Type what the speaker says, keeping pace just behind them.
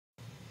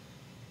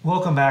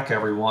Welcome back,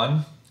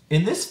 everyone.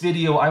 In this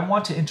video, I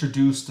want to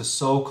introduce the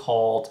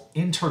so-called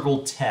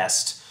integral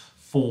test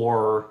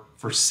for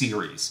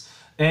series.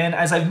 And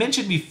as I've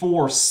mentioned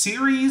before,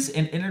 series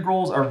and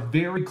integrals are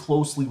very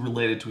closely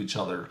related to each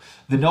other.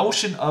 The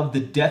notion of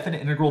the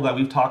definite integral that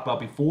we've talked about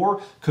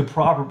before could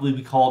probably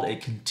be called a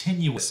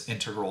continuous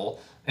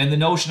integral. And the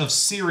notion of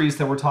series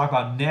that we're talking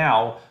about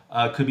now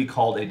could be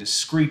called a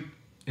discrete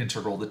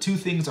integral. The two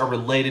things are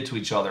related to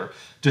each other.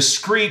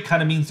 Discrete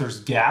kind of means there's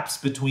gaps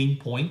between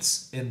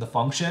points in the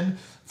function,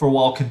 for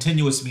while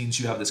continuous means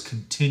you have this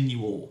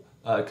continuum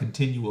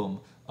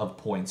of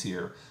points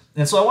here.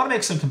 And so I want to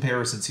make some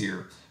comparisons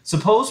here.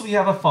 Suppose we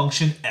have a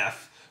function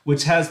f,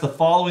 which has the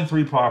following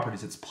three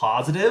properties. It's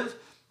positive.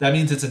 That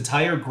means its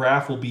entire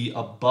graph will be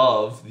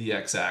above the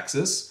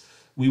x-axis.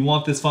 We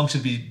want this function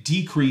to be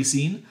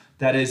decreasing.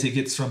 That is, it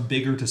gets from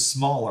bigger to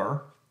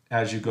smaller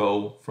as you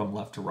go from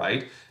left to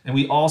right. And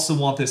we also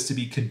want this to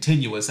be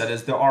continuous. That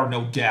is, there are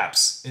no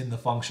gaps in the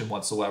function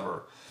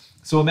whatsoever.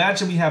 So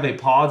imagine we have a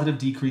positive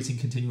decreasing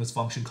continuous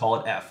function, call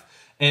it f.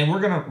 And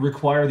we're going to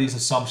require these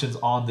assumptions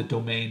on the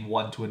domain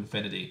 1 to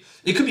infinity.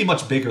 It could be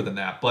much bigger than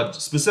that, but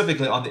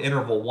specifically on the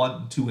interval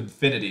 1 to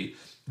infinity,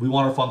 we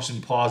want our function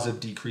to be positive,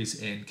 decrease,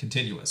 and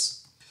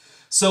continuous.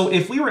 So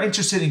if we were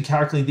interested in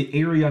calculating the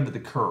area under the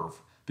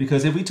curve,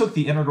 because if we took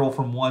the integral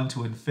from 1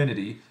 to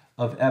infinity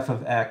of f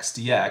of x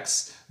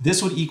dx,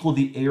 this would equal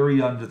the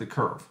area under the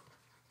curve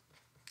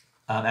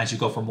as you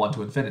go from 1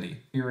 to infinity,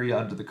 area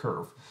under the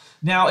curve.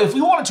 Now, if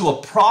we wanted to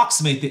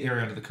approximate the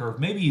area under the curve,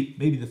 maybe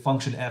the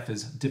function f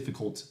is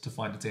difficult to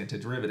find its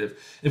antiderivative.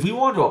 If we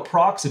wanted to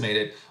approximate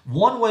it,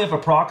 one way of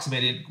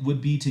approximating it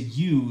would be to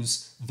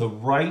use the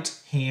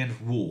right-hand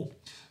rule,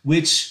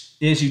 which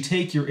is you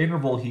take your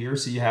interval here,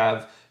 so you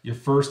have your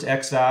first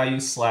x value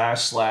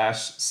slash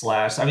slash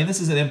slash. I mean,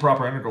 this is an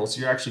improper integral, so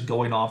you're actually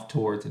going off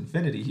towards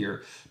infinity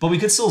here. But we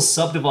could still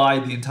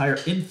subdivide the entire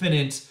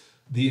infinite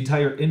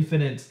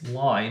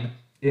line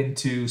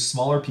into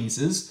smaller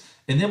pieces.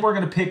 And then we're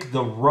going to pick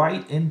the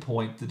right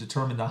endpoint to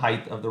determine the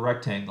height of the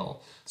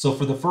rectangle. So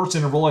for the first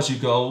interval, as you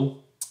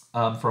go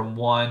from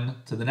 1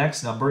 to the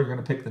next number, you're going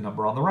to pick the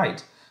number on the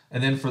right.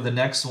 And then for the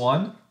next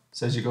one,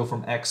 so as you go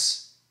from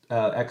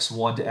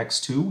x1 to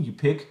x2, you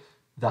pick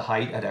the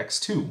height at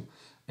x2.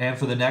 And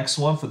for the next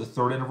one, for the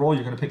third interval,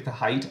 you're going to pick the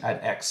height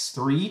at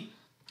x3,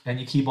 and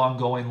you keep on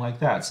going like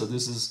that. So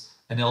this is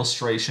an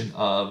illustration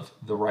of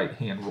the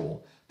right-hand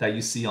rule that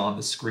you see on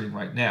the screen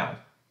right now.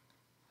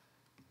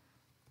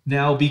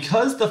 Now,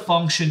 because the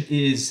function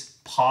is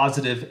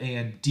positive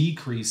and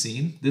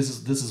decreasing, this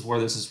is where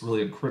this is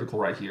really critical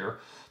right here.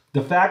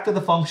 The fact that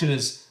the function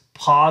is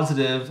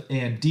positive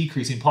and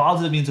decreasing,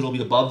 positive means it'll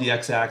be above the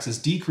x-axis,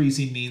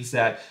 decreasing means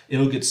that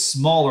it'll get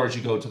smaller as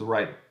you go to the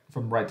right,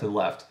 from right to the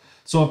left.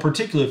 So in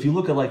particular, if you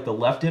look at like the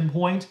left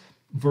endpoint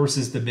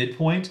versus the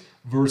midpoint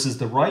versus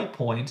the right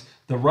point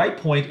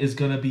is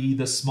going to be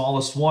the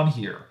smallest one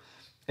here.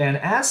 And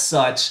as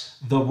such,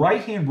 the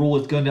right-hand rule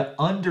is going to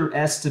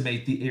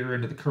underestimate the area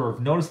under the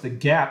curve. Notice the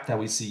gap that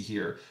we see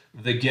here.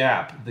 The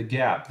gap.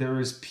 There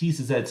is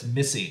pieces that it's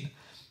missing.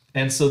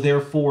 And so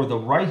therefore, the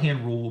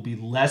right-hand rule will be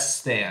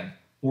less than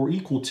or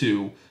equal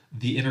to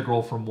the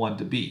integral from 1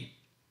 to b.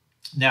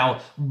 Now,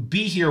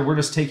 b here, we're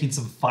just taking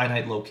some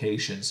finite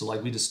location. So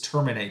like we just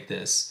terminate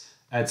this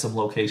at some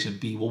location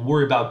b. We'll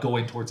worry about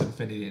going towards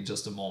infinity in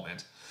just a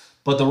moment.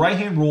 But the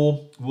right-hand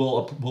rule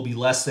will be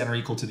less than or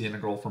equal to the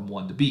integral from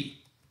 1 to b.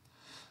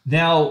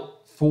 Now,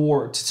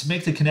 to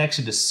make the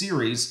connection to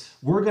series,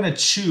 we're going to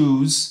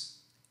choose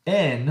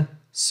n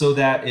so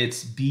that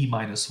it's b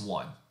minus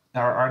 1.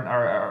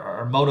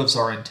 Our motives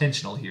are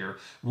intentional here.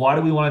 Why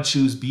do we want to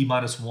choose b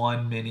minus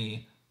 1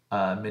 many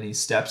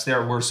steps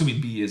there? We're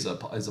assuming b is a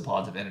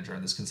positive integer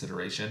in this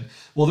consideration.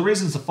 Well, the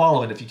reason is the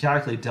following. If you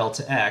calculate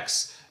delta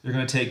x, you're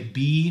going to take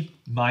b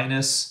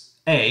minus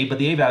a, but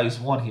the a value is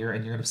 1 here,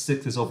 and you're going to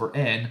stick this over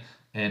n,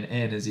 and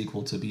n is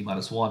equal to b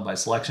minus 1 by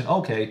selection.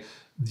 Okay,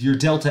 your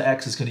delta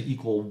x is going to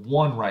equal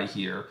 1 right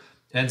here.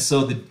 And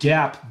so the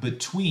gap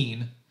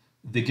between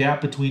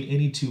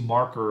any two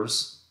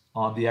markers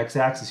on the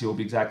x-axis here will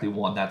be exactly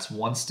 1. That's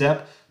 1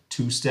 step,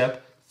 2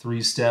 step,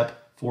 3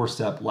 step, 4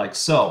 step, like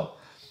so.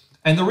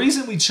 And the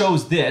reason we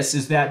chose this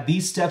is that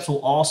these steps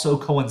will also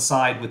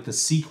coincide with the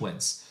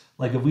sequence.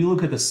 Like if we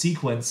look at the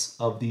sequence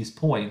of these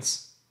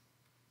points,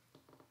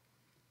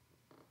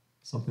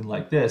 something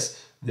like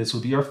this, this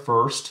would be our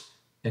first,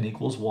 n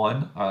equals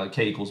 1,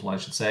 k equals 1, I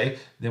should say.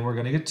 Then we're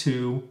going to get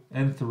 2,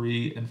 and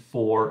 3, and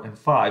 4, and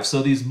 5.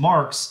 So these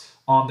marks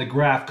on the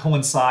graph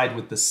coincide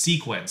with the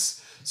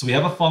sequence. So we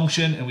have a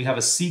function, and we have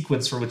a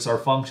sequence for which our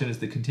function is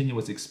the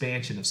continuous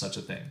expansion of such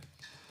a thing.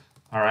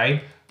 All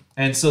right?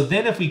 And so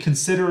then if we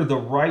consider the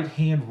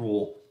right-hand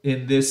rule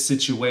in this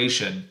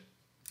situation,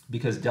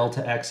 because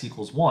delta x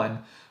equals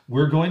 1,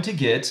 we're going to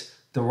get,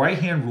 the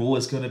right-hand rule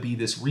is going to be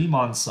this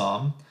Riemann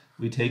sum.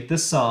 We take the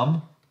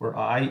sum, where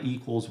I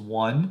equals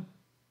 1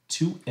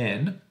 to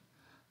n,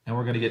 and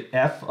we're going to get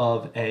f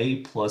of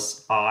a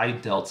plus I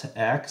delta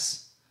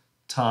x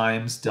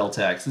times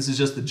delta x. This is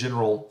just the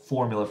general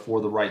formula for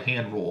the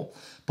right-hand rule.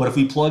 But if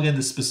we plug in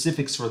the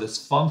specifics for this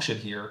function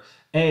here,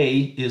 a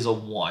is a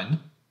 1.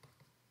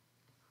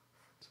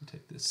 So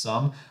take this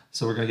sum.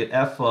 So we're going to get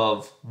f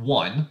of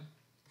 1.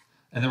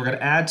 And then we're going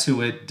to add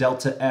to it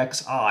delta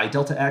xi.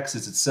 Delta x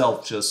is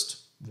itself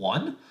just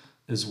 1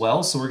 as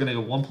well. So we're going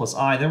to go 1 plus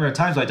I. And then we're going to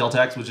times by delta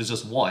x, which is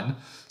just 1.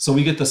 So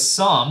we get the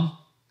sum.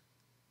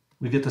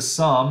 We get the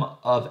sum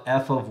of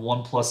f of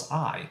 1 plus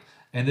I.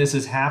 And this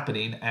is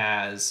happening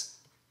as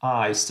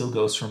I still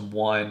goes from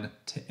 1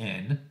 to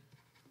n,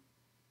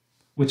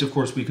 which of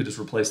course we could just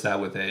replace that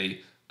with a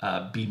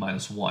b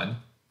minus 1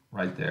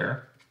 right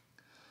there.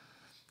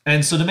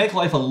 And so to make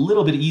life a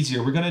little bit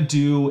easier, we're going to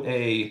do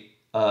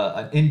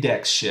an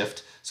index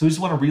shift. So we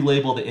just want to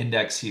relabel the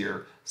index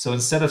here. So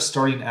instead of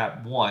starting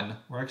at 1,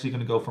 we're actually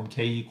going to go from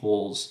k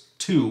equals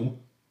 2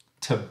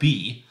 to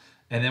b,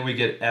 and then we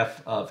get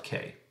f of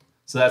k.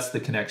 So that's the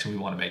connection we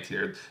want to make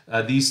here.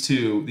 These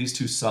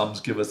two sums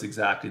give us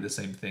exactly the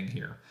same thing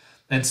here.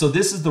 And so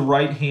this is the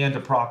right-hand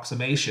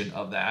approximation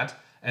of that.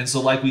 And so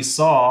like we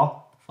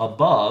saw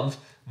above,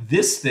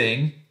 this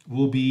thing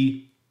will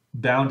be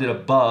bounded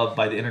above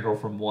by the integral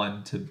from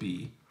 1 to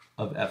b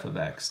of f of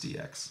x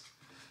dx.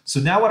 So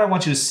now what I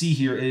want you to see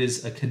here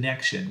is a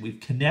connection. We've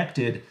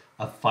connected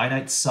a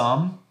finite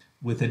sum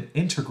with an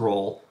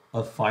integral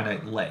of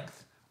finite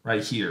length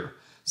right here.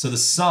 So the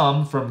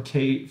sum from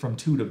 2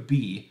 to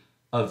b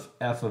of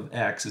f of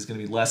x is going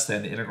to be less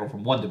than the integral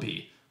from 1 to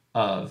b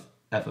of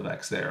f of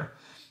x there.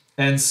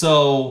 And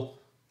so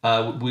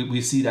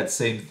we see that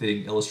same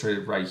thing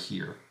illustrated right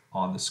here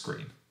on the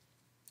screen.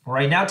 All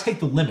right, now take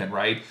the limit,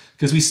 right?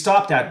 Because we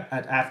stopped at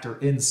after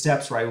n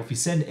steps, right? If we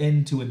send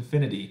n to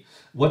infinity,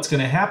 what's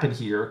going to happen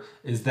here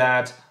is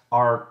that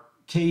our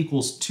k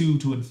equals 2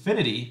 to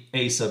infinity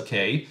a sub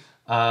k,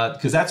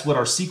 because that's what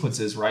our sequence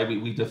is, right?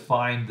 We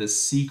define the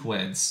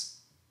sequence.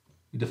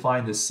 We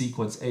define the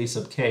sequence a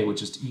sub k, which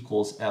just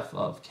equals f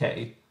of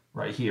k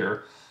right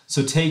here.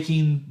 So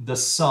taking the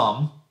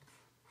sum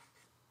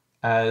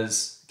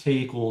as k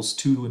equals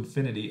 2 to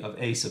infinity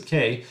of a sub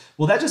k,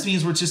 well, that just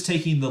means we're just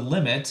taking the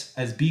limit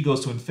as b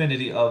goes to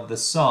infinity of the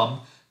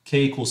sum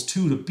k equals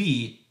 2 to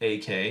b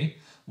ak.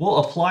 Well,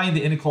 applying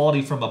the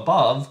inequality from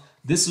above,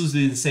 this would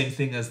be the same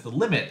thing as the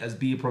limit as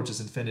b approaches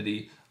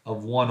infinity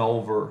of 1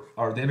 over,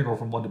 or the integral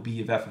from 1 to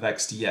b of f of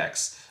x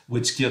dx,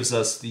 which gives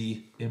us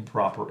the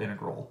improper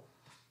integral.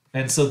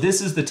 And so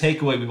this is the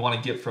takeaway we want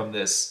to get from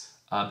this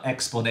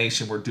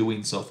explanation we're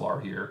doing so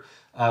far here.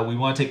 We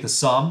want to take the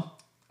sum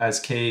as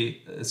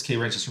k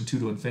ranges from 2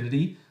 to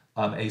infinity,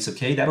 a sub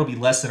k, that'll be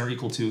less than or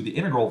equal to the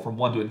integral from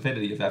 1 to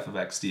infinity of f of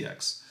x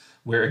dx,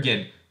 where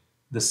again,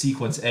 the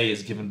sequence a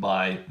is given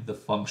by the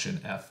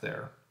function f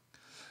there.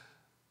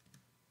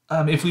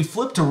 If we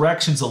flip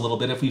directions a little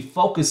bit, if we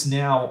focus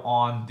now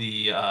on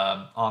the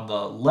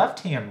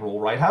left-hand rule,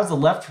 right? How does the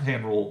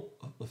left-hand rule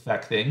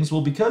affect things?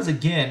 Well, because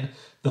again,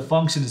 the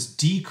function is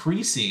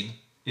decreasing,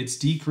 it's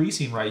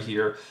decreasing right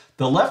here,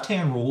 the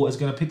left-hand rule is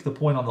going to pick the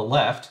point on the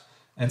left.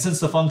 And since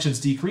the function's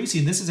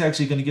decreasing, this is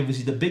actually going to give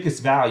us the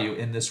biggest value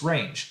in this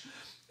range.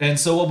 And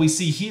so what we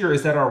see here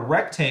is that our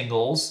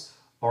rectangles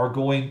are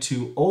going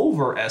to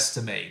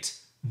overestimate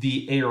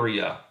the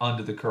area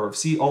under the curve.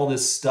 See all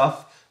this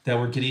stuff that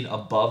we're getting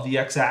above the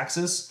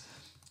x-axis,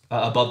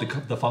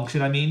 above the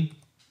function, I mean.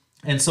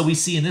 And so we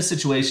see in this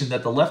situation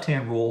that the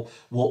left-hand rule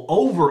will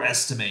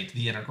overestimate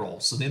the integral.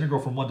 So the integral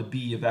from 1 to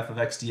b of f of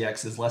x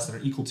dx is less than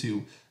or equal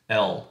to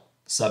L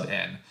sub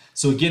n.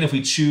 So again, if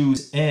we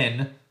choose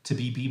n to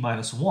be b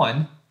minus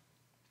 1,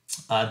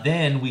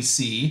 then we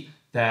see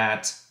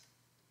that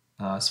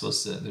there's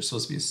supposed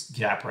to be a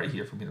gap right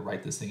here for me to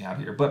write this thing out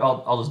here, but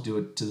I'll just do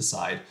it to the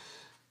side.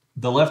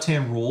 The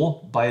left-hand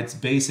rule, by its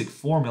basic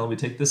formula, we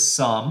take the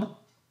sum,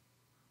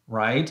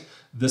 right?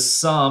 The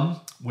sum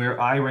where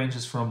I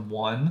ranges from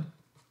 1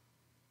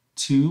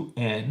 to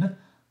n,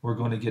 we're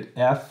going to get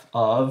f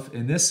of,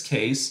 in this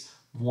case,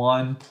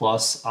 1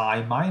 plus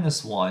I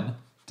minus 1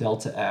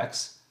 delta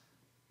x,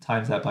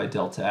 times that by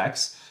delta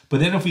x.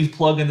 But then if we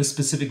plug in the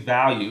specific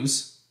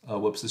values,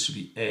 this should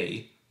be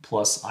a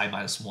plus I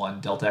minus 1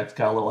 delta x,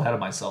 got a little ahead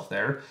of myself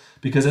there,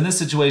 because in this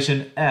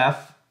situation,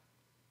 f,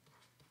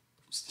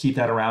 keep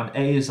that around,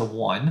 a is a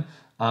 1,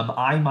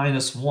 I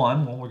minus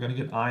 1, well, we're going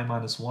to get I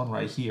minus 1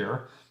 right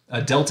here.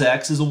 Delta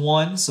x is a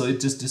 1, so it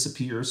just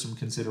disappears from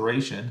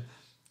consideration.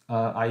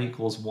 I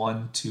equals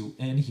 1 to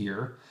n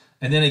here.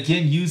 And then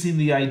again, using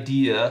the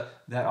idea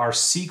that our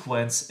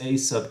sequence a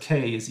sub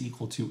k is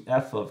equal to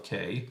f of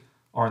k,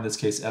 or in this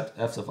case,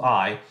 f of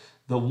I,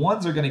 the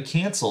 1s are going to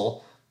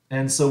cancel,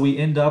 and so we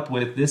end up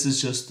with, this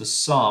is just the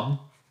sum,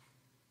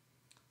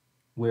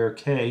 where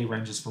k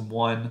ranges from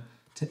 1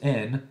 to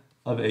n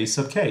of a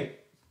sub k.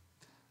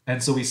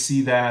 And so we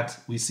see that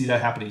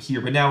happening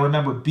here. But now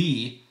remember,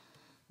 b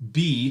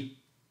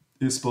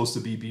is supposed to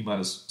be n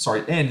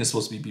is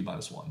supposed to be b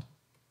minus 1.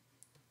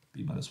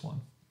 b minus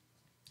 1.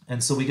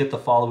 And so we get the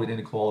following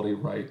inequality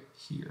right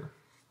here.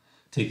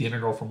 Take the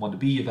integral from 1 to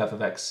b of f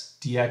of x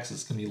dx.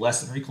 It's going to be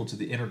less than or equal to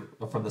the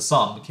integral from the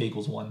sum, k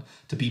equals 1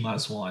 to b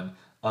minus 1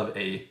 of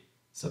a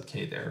sub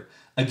k there.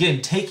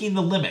 Again, taking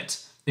the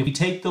limit. If we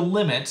take the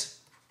limit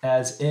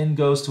as n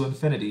goes to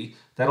infinity,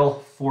 that'll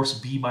force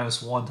b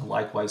minus 1 to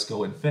likewise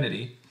go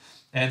infinity.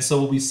 And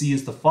so what we see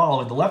is the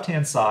following. The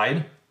left-hand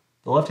side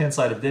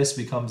of this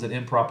becomes an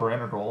improper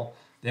integral,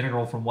 the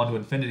integral from 1 to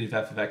infinity of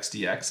f of x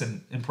dx.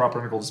 And improper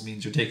integral just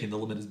means you're taking the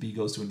limit as b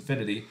goes to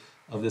infinity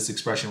of this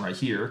expression right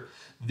here.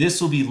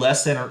 This will be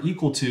less than or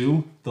equal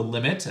to the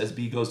limit as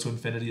b goes to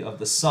infinity of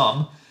the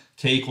sum,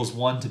 k equals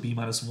 1 to b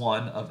minus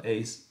 1 of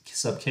a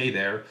sub k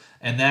there.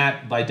 And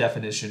that, by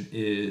definition,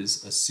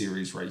 is a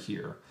series right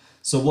here.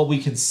 So what we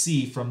can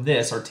see from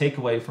this, our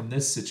takeaway from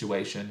this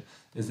situation,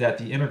 is that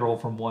the integral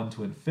from 1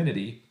 to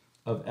infinity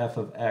of f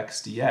of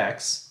x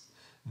dx,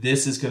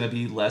 this is going to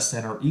be less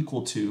than or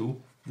equal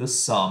to the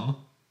sum,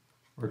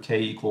 where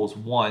k equals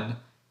 1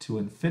 to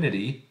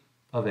infinity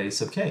of a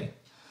sub k.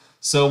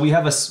 So we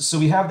have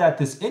that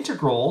this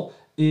integral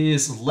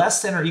is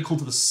less than or equal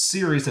to the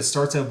series that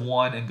starts at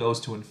 1 and goes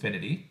to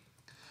infinity.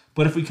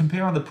 But if we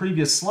compare on the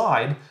previous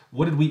slide,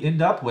 what did we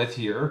end up with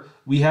here?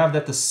 We have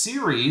that the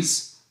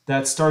series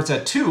that starts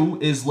at 2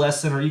 is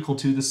less than or equal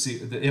to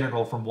the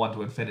integral from 1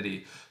 to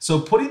infinity.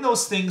 So putting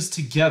those things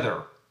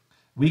together,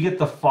 we get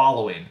the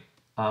following.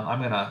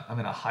 I'm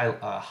gonna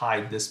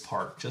hide this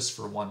part just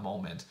for one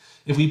moment.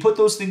 If we put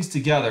those things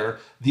together,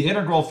 the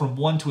integral from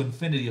 1 to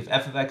infinity of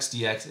f of x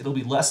dx, it'll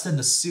be less than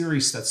the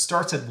series that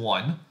starts at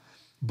 1,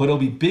 but it'll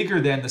be bigger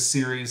than the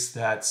series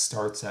that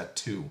starts at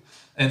 2.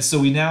 And so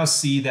we now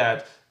see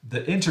that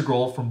the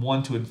integral from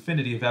 1 to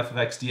infinity of f of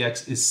x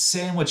dx is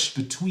sandwiched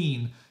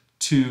between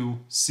two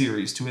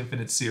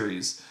infinite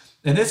series.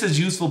 And this is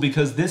useful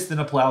because this then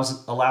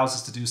allows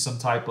us to do some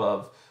type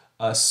of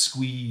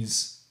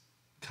squeeze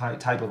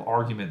type of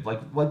argument,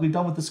 like we've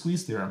done with the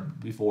squeeze theorem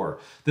before.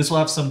 This will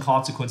have some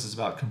consequences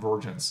about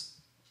convergence.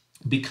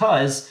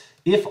 Because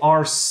if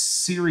our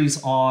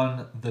series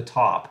on the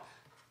top,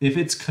 if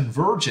it's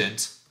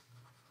convergent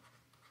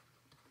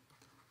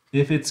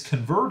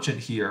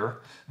here,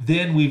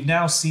 then we've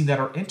now seen that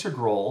our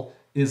integral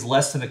is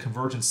less than a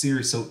convergent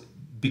series. So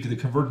because the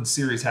convergent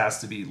series has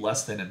to be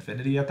less than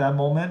infinity at that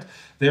moment.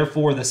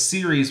 Therefore, the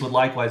series would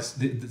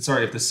likewise,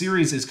 if the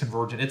series is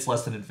convergent, it's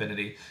less than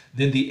infinity,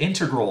 then the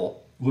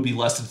integral would be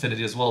less than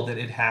infinity as well, then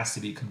it has to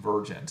be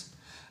convergent.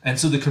 And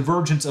so the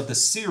convergence of the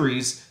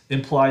series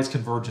implies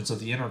convergence of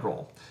the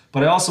integral.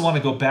 But I also want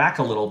to go back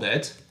a little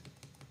bit.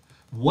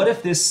 What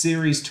if this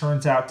series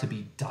turns out to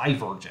be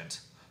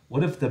divergent?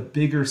 What if the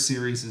bigger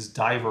series is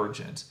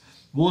divergent?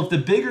 Well, if the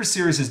bigger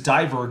series is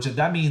divergent,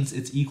 that means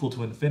it's equal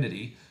to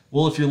infinity.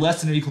 Well, if you're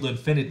less than or equal to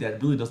infinity,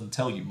 that really doesn't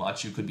tell you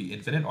much. You could be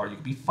infinite or you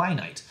could be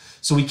finite.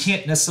 So we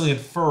can't necessarily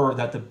infer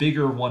that the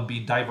bigger one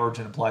being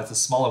divergent implies the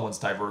smaller one's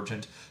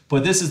divergent.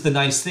 But this is the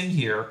nice thing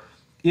here.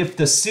 If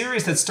the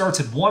series that starts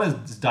at 1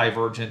 is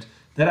divergent,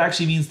 that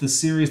actually means the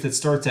series that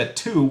starts at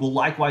 2 will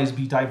likewise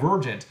be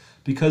divergent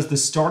because the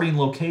starting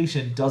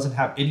location doesn't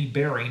have any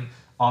bearing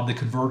on the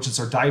convergence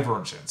or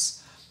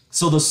divergence.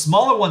 So the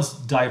smaller one's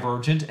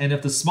divergent, and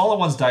if the smaller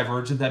one's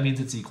divergent, that means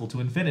it's equal to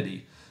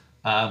infinity.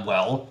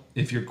 Well,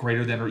 if you're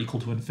greater than or equal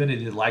to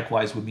infinity, it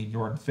likewise would mean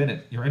you're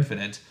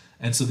infinite,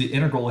 and so the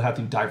integral would have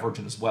to be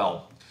divergent as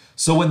well.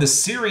 So when the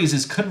series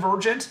is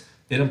convergent,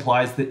 it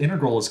implies the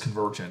integral is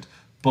convergent.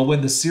 But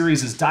when the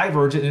series is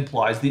divergent, it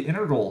implies the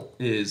integral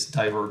is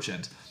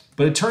divergent.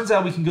 But it turns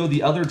out we can go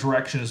the other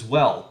direction as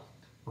well,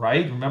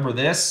 right? Remember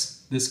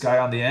this guy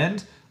on the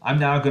end? I'm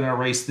now going to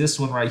erase this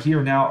one right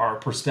here. Now our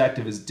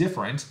perspective is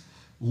different.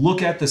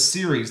 Look at the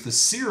series. The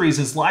series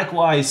is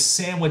likewise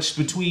sandwiched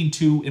between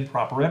two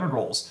improper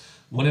integrals.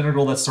 One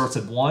integral that starts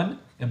at 1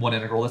 and one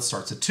integral that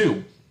starts at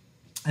 2.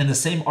 And the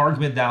same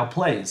argument now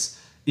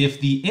plays. If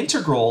the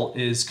integral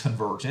is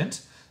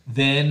convergent,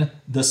 then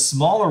the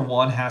smaller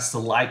one has to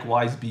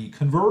likewise be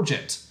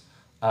convergent.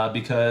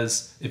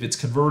 Because if it's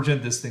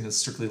convergent, this thing is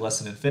strictly less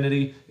than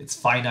infinity. It's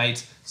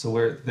finite,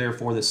 so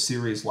therefore the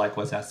series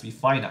likewise has to be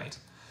finite.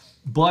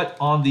 But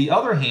on the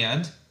other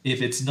hand,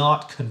 if it's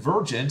not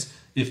convergent,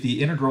 if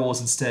the integral is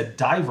instead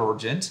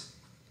divergent,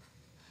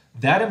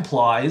 that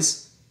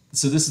implies,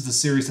 so this is the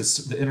series, that's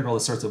the integral that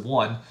starts at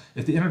 1.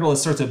 If the integral that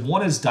starts at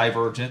 1 is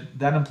divergent,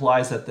 that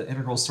implies that the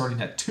integral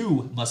starting at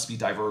 2 must be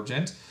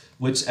divergent,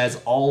 which as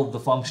all of the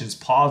functions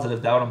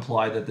positive, that would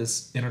imply that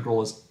this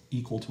integral is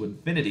equal to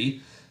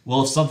infinity.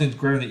 Well, if something's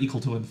greater than or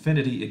equal to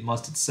infinity, it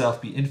must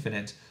itself be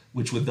infinite,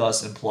 which would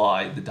thus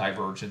imply the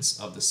divergence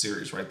of the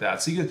series right there.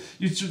 So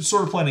you're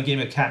sort of playing a game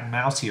of cat and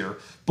mouse here.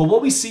 But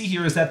what we see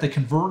here is that the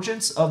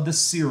convergence of the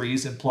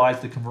series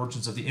implies the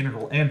convergence of the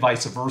integral and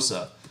vice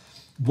versa.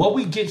 What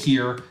we get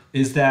here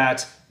is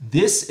that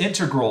this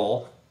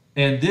integral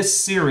and this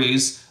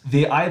series,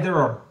 they either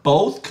are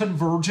both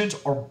convergent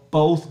or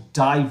both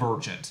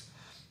divergent.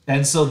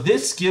 And so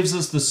this gives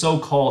us the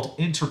so-called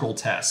integral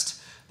test,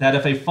 that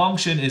if a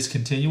function is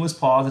continuous,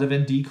 positive,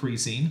 and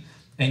decreasing,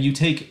 and you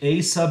take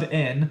a sub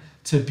n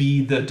to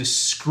be the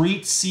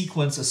discrete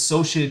sequence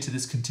associated to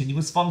this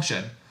continuous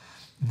function,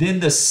 then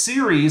the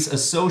series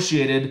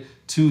associated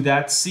to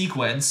that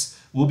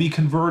sequence will be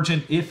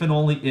convergent if and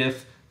only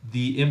if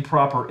the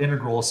improper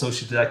integral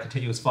associated to that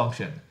continuous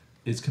function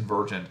is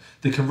convergent.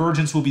 The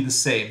convergence will be the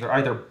same. They're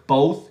either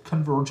both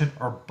convergent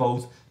or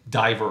both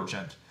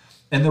divergent.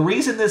 And the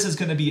reason this is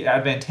going to be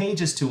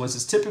advantageous to us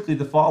is typically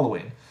the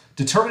following.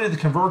 Determining the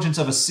convergence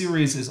of a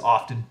series is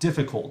often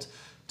difficult.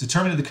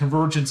 Determining the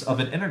convergence of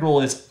an integral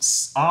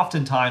is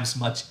oftentimes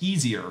much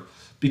easier,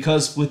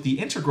 because with the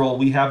integral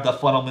we have the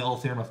fundamental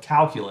theorem of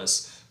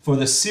calculus. For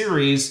the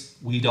series,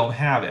 we don't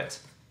have it.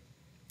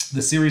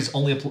 The series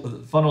only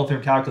fundamental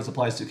theorem of calculus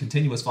applies to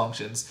continuous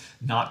functions,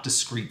 not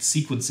discrete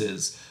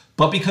sequences.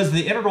 But because of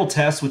the integral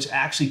test, which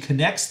actually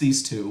connects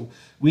these two,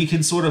 we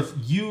can sort of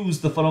use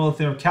the fundamental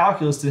theorem of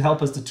calculus to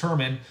help us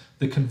determine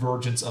the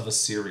convergence of a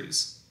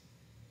series.